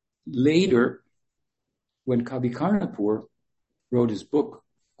later, when Kavi Karnapur wrote his book,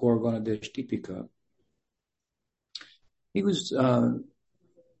 Gauraganadesh Deepika, he was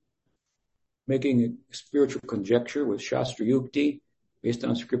making a spiritual conjecture with Shastra Yukti based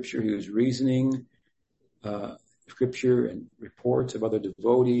on scripture. He was reasoning scripture and reports of other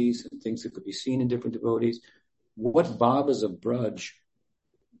devotees and things that could be seen in different devotees. What bhavas of Braj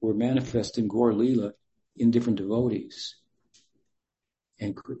were manifest in Gaur-lila in different devotees,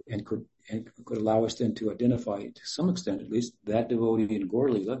 and could allow us then to identify, to some extent at least, that devotee in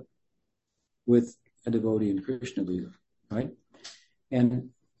Gaur-lila with a devotee in Krishna-lila, right? And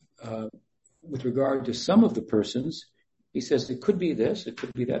with regard to some of the persons, he says it could be this, it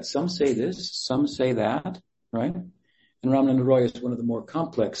could be that. Some say this, some say that, right? And Ramananda Roy is one of the more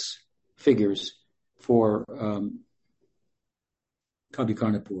complex figures for Kavi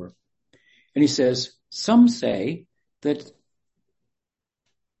Karnapur. And he says, some say that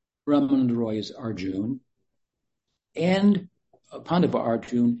Ramananda Roy is Arjuna, and Pandava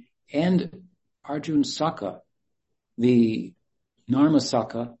Arjuna, and Arjuna Saka, the Narma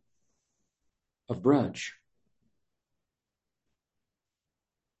Saka of Braj.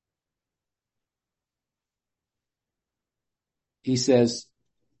 He says,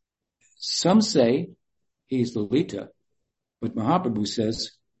 some say he's Lalita, but Mahaprabhu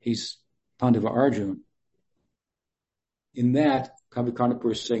says he's Pandava Arjuna. In that, Kavi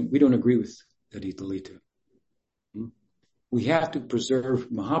Karnapur is saying, we don't agree with that he's Lalita. We have to preserve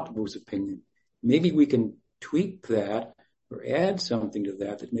Mahaprabhu's opinion. Maybe we can tweak that or add something to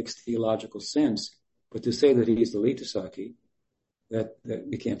that makes theological sense. But to say that he is the Lalita Sakhi, that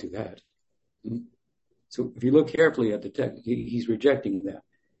we can't do that. So if you look carefully at the text, he's rejecting that.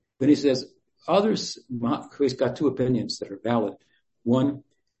 Then he says, others, he's got two opinions that are valid. One,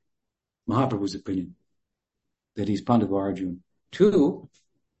 Mahaprabhu's opinion, that he's Pandava Arjuna. Two,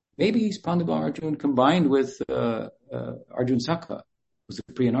 maybe he's Pandava Arjuna combined with Arjuna Sakha, who's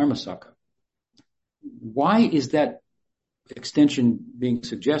the Priyanarma Sakha. Why is that extension being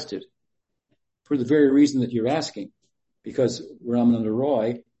suggested? For the very reason that you're asking. Because Ramananda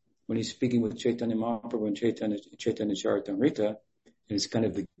Roy, when he's speaking with Chaitanya Mahaprabhu and Chaitanya Charitamrita, and it's kind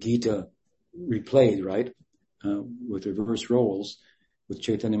of the Gita replayed, right? With reverse roles, with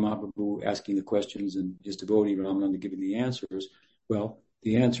Chaitanya Mahaprabhu asking the questions and his devotee Ramananda giving the answers. Well,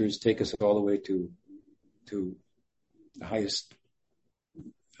 the answers take us all the way to the highest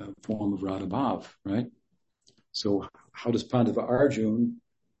form of Radha-bhava, right? So how does Pandava Arjuna,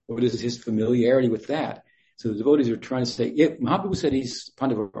 what is his familiarity with that? So the devotees are trying to say, if Mahaprabhu said he's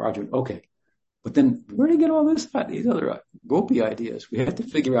Pandava Arjuna, okay. But then where do you get all these other gopi ideas? We have to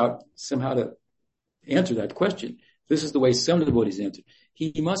figure out somehow to answer that question. This is the way some devotees answer.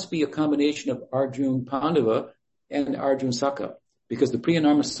 He must be a combination of Arjuna Pandava and Arjuna Sakha, because the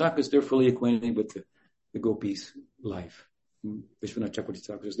Priyanarma Sakhas, they're fully acquainted with the gopis' life. Vishwanath Chakravarti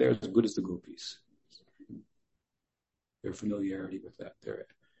Thakur is there as good as the gopis. Their familiarity with that, their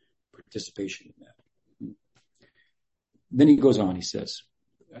participation in that. Then he goes on, he says,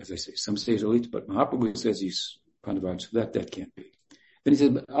 as I say, some say he's Lalita, but Mahaprabhu says he's Pandava, so that can't be. Then he says,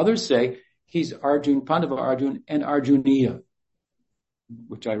 but others say he's Arjuna, Pandava Arjuna, and Arjuniya,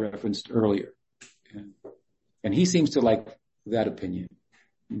 which I referenced earlier. And he seems to like that opinion.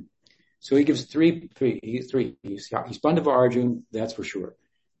 So he gives three. He's Pandava Arjuna, that's for sure.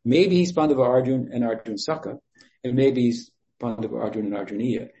 Maybe he's Pandava Arjuna and Arjuna Sakha, and maybe he's Pandava Arjuna and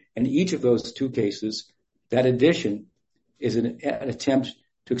Arjuniya. And each of those two cases, that addition is an attempt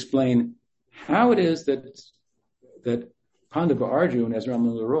to explain how it is that Pandava Arjuna, as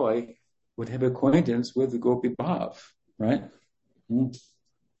Ramananda Roy, would have acquaintance with the Gopi Bhav, right?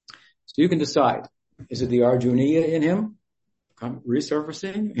 So you can decide, is it the Arjuniya in him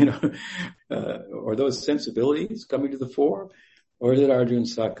resurfacing, or those sensibilities coming to the fore, or is it Arjuna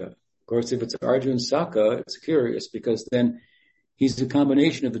Sakha? Of course, if it's Arjuna Sakha, it's curious because then he's a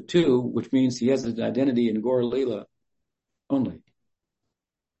combination of the two, which means he has an identity in Gaura-lila only.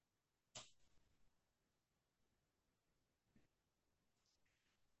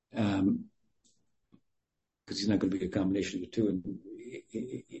 Because he's not going to be a combination of the two.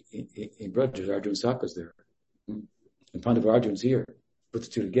 In Vraja, Arjuna Sakha's there. And Pandava Arjuna's here. Put the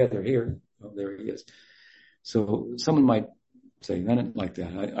two together here. Oh, there he is. So someone might say, I don't like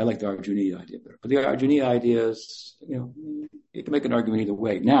that. I like the Arjuniya idea better. But the Arjuniya idea is, you can make an argument either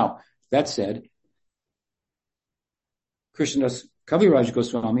way. Now, that said, Krishnadas Kaviraj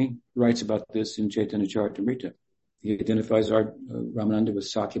Goswami writes about this in Chaitanya Charitamrita. He identifies Ramananda with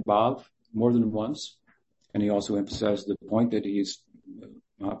sthayi-bhava more than once. And he also emphasizes the point that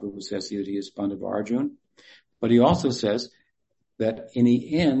Mahaprabhu says that he is Pandava Arjuna. But he also says that in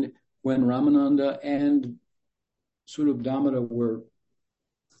the end, when Ramananda and Swarup Damodar were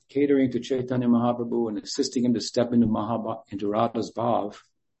catering to Chaitanya Mahaprabhu and assisting him to step into Radha's bhav,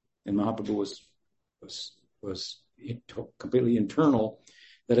 and Mahaprabhu was completely internal,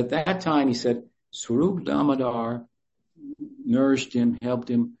 that at that time he said, Swarup Damodar nourished him, helped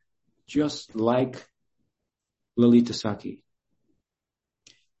him, just like Lalita Sakhi.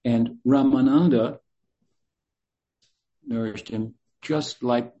 And Ramananda nourished him just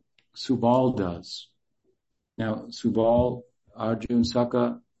like Subal does. Now, Subal, Arjuna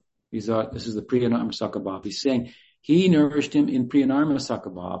Sakha, this is the Priyanarma Sakha bhav. He's saying he nourished him in Priyanarma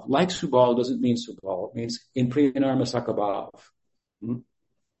Sakha bhav. Like Subal doesn't mean Subal. It means in Priyanarma Sakha bhav.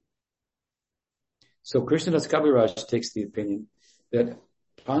 So Krishnadas Kaviraj takes the opinion that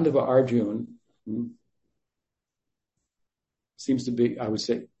Pandava Arjuna seems to be, I would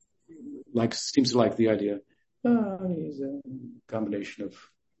say, seems to like the idea. He's a combination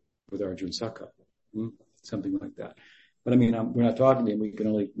with Arjuna Sakha, something like that. But I mean, we're not talking to him. We can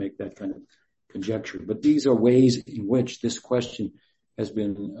only make that kind of conjecture. But these are ways in which this question has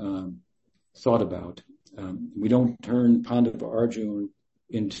been thought about. We don't turn Pandava Arjuna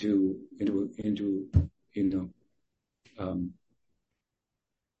into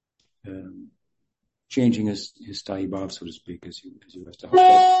changing his sthayi-bhava, so to speak, as you asked. I hope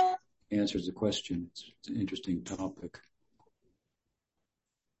that answers the question. It's an interesting topic.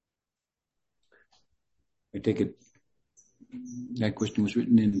 I take it that question was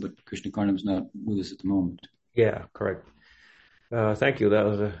written in, but Krishna Karnam's not with us at the moment. Yeah, correct. Thank you. That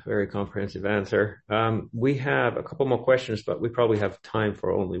was a very comprehensive answer. We have a couple more questions, but we probably have time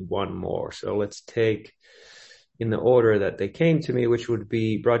for only one more. So let's take in the order that they came to me, which would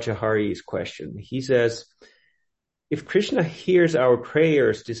be Vraja-hari's question. He says, if Krishna hears our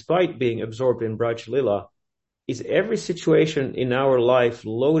prayers despite being absorbed in Vraja-lila, is every situation in our life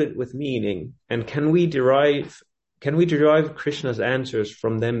loaded with meaning? And can we derive Krishna's answers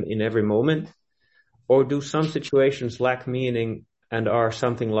from them in every moment? Or do some situations lack meaning and are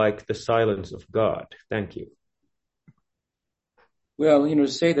something like the silence of God? Thank you. Well, to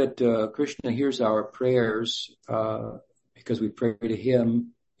say that Krishna hears our prayers because we pray to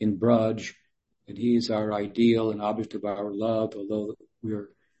him in Braj, and he is our ideal and object of our love, although we're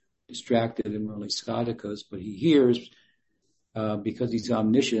distracted and we're only sadhakas, but he hears because he's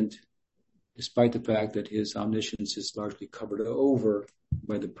omniscient, despite the fact that his omniscience is largely covered over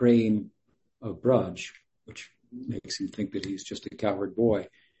by the praying of Braj, which makes him think that he's just a cowherd boy.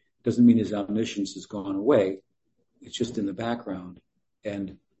 Doesn't mean his omniscience has gone away. It's just in the background.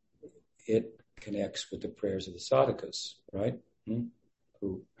 And it connects with the prayers of the sadhakas, right?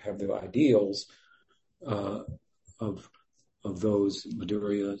 Who have the ideals of those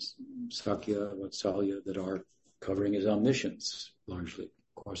Madhurya, Sakya, Vatsalya that are covering his omniscience, largely,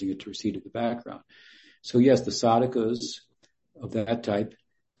 causing it to recede to the background. So yes, the sadhakas of that type,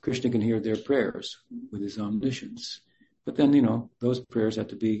 Krishna can hear their prayers with his omniscience. But then, those prayers have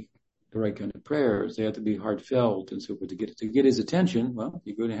to be the right kind of prayers. They have to be heartfelt and so forth. To get his attention, well,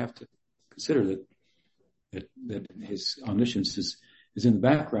 you're going to have to consider that his omniscience is in the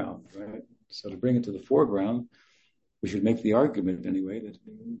background, right? So to bring it to the foreground, we should make the argument anyway that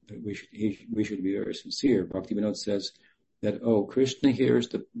we should be very sincere. Bhaktivinoda says that, Krishna hears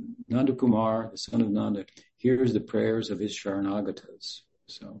Nanda Kumar, the son of Nanda, hears the prayers of his Sharanagatas.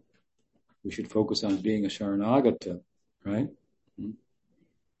 So we should focus on being a Sharanagata, right?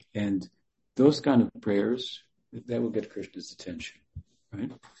 And those kind of prayers, that will get Krishna's attention,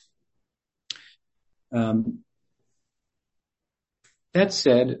 right? That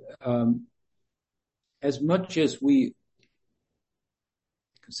said, as much as we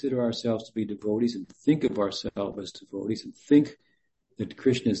consider ourselves to be devotees and think of ourselves as devotees and think that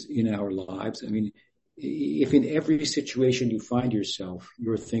Krishna is in our lives, if in every situation you find yourself,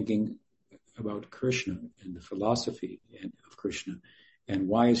 you're thinking about Krishna and the philosophy of Krishna, and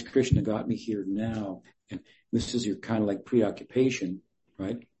why has Krishna got me here now? And this is your kind of like preoccupation,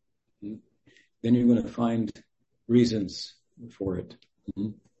 right? Then you're going to find reasons for it,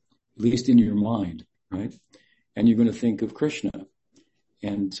 at least in your mind, right? And you're going to think of Krishna.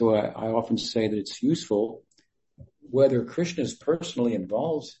 And so I often say that it's useful, whether Krishna is personally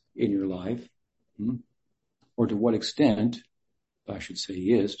involved in your life, or to what extent, I should say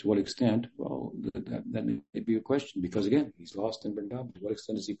he is, to what extent, well, that may be a question, because again, he's lost in Vrindavan. To what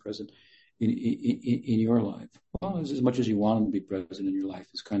extent is he present in your life? Well, as much as you want him to be present in your life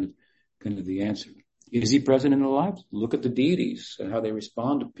is kind of the answer. Is he present in their lives? Look at the deities and how they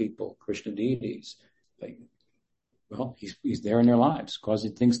respond to people, Krishna deities. He's there in their lives,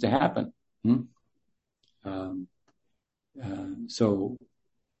 causing things to happen. So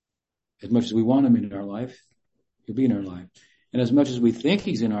as much as we want him in our life, he'll be in our life. And as much as we think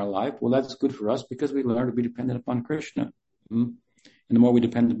he's in our life, well, that's good for us because we learn to be dependent upon Krishna. And the more we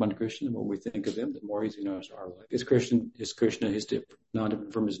depend upon Krishna, the more we think of him, the more he's in our life. Is Krishna not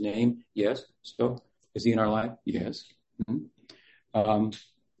different from his name? Yes. So is he in our life? Yes. But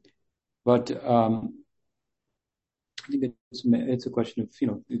I think it's a question of,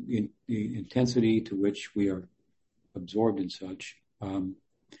 the intensity to which we are absorbed in such.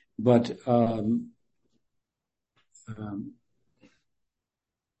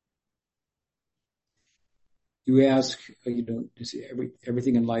 You ask, does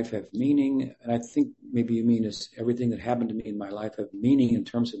everything in life have meaning? And I think maybe you mean, is everything that happened to me in my life have meaning in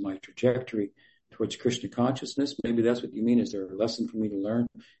terms of my trajectory towards Krishna consciousness? Maybe that's what you mean. Is there a lesson for me to learn?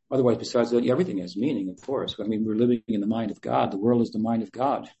 Otherwise, besides that, everything has meaning, of course. We're living in the mind of God. The world is the mind of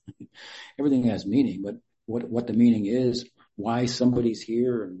God. Everything has meaning, but what the meaning is, why somebody's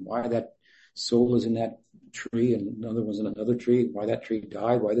here, and why that soul is in that tree and another one's in another tree, why that tree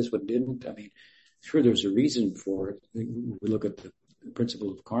died, why this one didn't. Sure, there's a reason for it. We look at the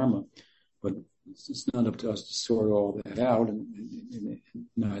principle of karma, but it's not up to us to sort all that out, and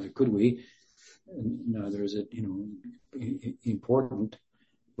neither could we. And neither is it, important.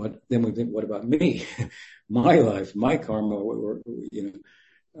 But then we think, what about me? My life, my karma, in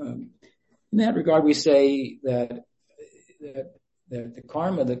that regard, we say that the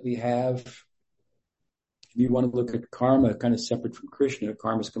karma that we have if you want to look at karma kind of separate from Krishna,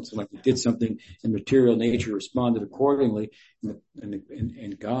 karma is something like you did something and material nature responded accordingly,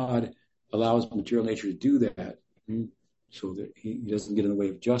 and God allows material nature to do that, so that he doesn't get in the way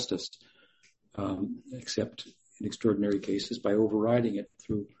of justice, except in extraordinary cases by overriding it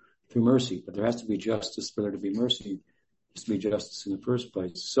through mercy. But there has to be justice for there to be mercy. There has to be justice in the first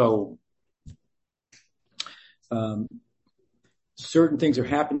place. So certain things are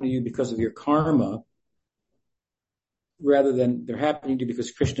happening to you because of your karma, rather than they're happening to you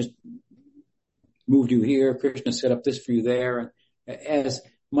because Krishna moved you here, Krishna set up this for you there, as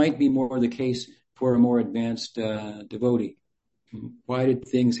might be more the case for a more advanced devotee. Why did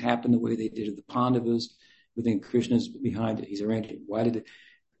things happen the way they did to the Pandavas? We think Krishna's behind it. He's arranging.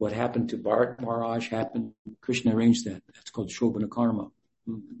 What happened to Bharat Maharaj happened? Krishna arranged that. That's called Shobhana karma,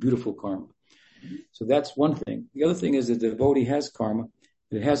 beautiful karma. So that's one thing. The other thing is that the devotee has karma.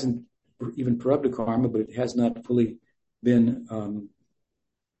 It hasn't even prarabdha karma, but it has not fully been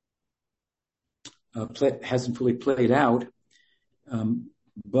hasn't fully played out.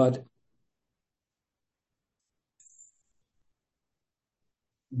 But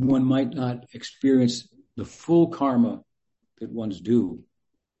one might not experience the full karma that one's due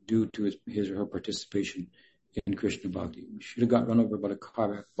to his or her participation in Krishna Bhakti. We should have got run over by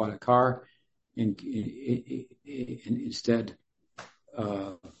a car, and instead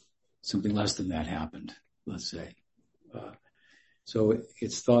something less than that happened, let's say. So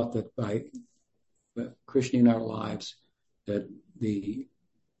it's thought that by Krishna in our lives, that the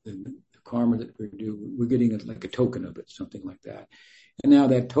karma that we're due, we're getting like a token of it, something like that. And now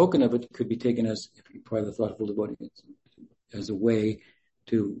that token of it could be taken as, by the thoughtful devotee, as a way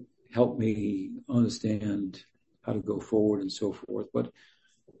to help me understand how to go forward and so forth. But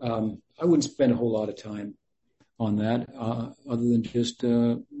I wouldn't spend a whole lot of time on that, other than just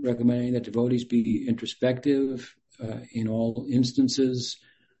recommending that devotees be introspective in all instances,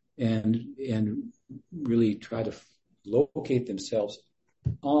 and really try to locate themselves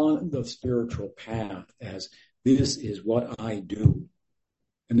on the spiritual path as this is what I do.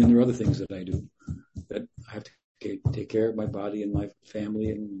 And then there are other things that I do, that I have to take care of my body and my family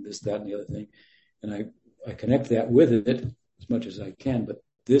and this, that, and the other thing. And I connect that with it as much as I can, but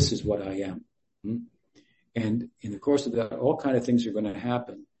this is what I am. And in the course of that, all kind of things are going to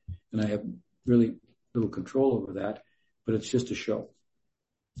happen. And I have really little control over that, but it's just a show.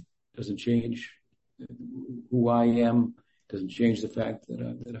 It doesn't change who I am. It doesn't change the fact that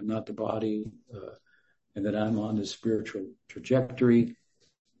I'm not the body, and that I'm on this spiritual trajectory.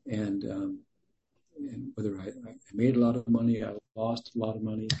 And whether I made a lot of money, I lost a lot of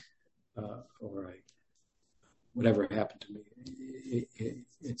money, or whatever happened to me,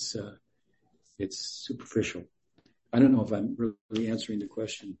 it's superficial. I don't know if I'm really answering the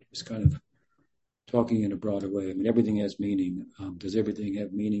question. It's kind of talking in a broader way. I mean, everything has meaning. Does everything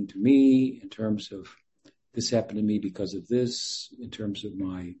have meaning to me in terms of this happened to me because of this, in terms of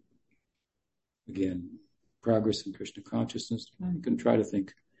my, again, progress in Krishna consciousness? You can try to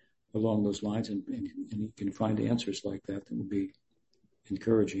think along those lines, and you can find answers like that will be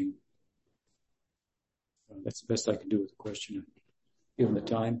encouraging. That's the best I can do with the question. Given the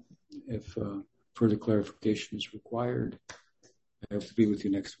time, if further clarification is required, I hope to be with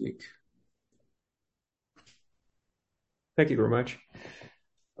you next week. Thank you very much.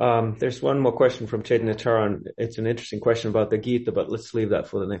 There's one more question from Chaitanya Charan. It's an interesting question about the Gita, but let's leave that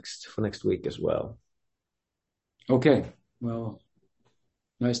for next week as well. Okay. Well,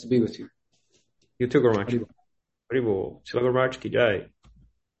 nice to be with you. You too, Guru Maharaj. Haribol. Shila Guru Maharaj ki jai.